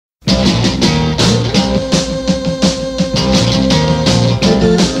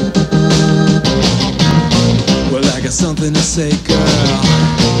something to say, girl.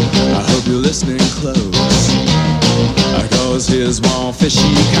 I hope you're listening close, 'cause here's one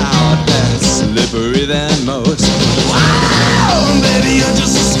fishy card that's slippery than most. Wow, baby, you're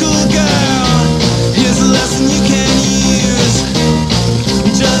just a schoolgirl. Here's a lesson you can use.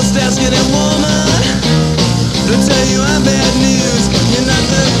 Just ask any woman, they'll tell you I'm bad news. You're not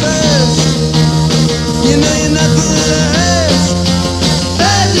the first, you know you're not the last.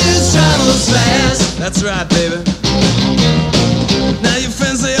 Bad news travels fast. That's right, baby. Now your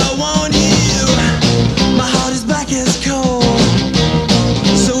friends, they all want you. My heart is black as coal.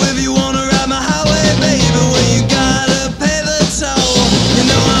 So if you wanna ride my highway, baby, well, you gotta pay the toll. You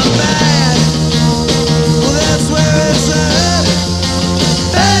know I'm bad, well, that's where it's at.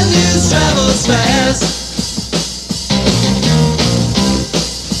 Bad news travels fast.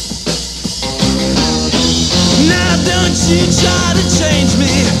 Now don't you try to change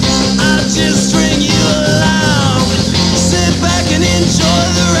me, I'll just string you along. Sit back and enjoy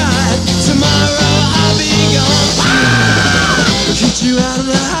the ride. Tomorrow I'll be gone. Wow! Kick you out of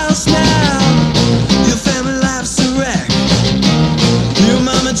the house now. Your family life's a wreck. Your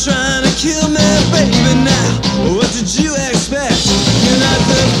mama trying to kill me, baby, now. What did you expect? You're not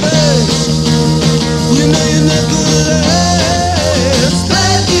the first, you know you're not the last.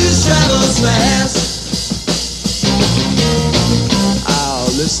 Bad news travels fast. Oh,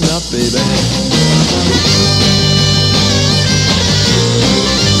 listen up, baby.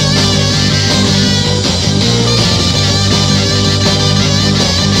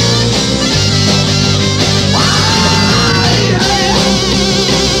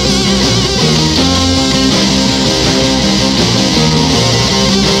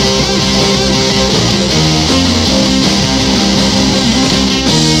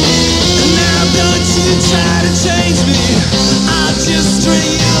 Try to change me, I'll just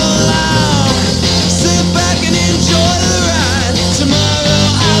string you along. Sit back and enjoy the ride. Tomorrow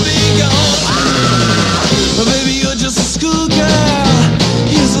I'll be gone. Oh, baby, you're just a schoolgirl.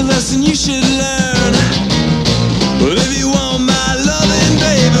 Here's a lesson you should learn. Well, if you want my loving,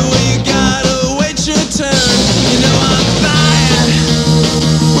 baby, well, you gotta wait your turn. You know I'm fine,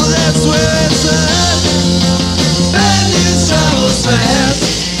 well, that's where it's at. Bad news travels fast.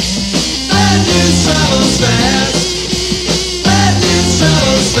 Bad news travels fast.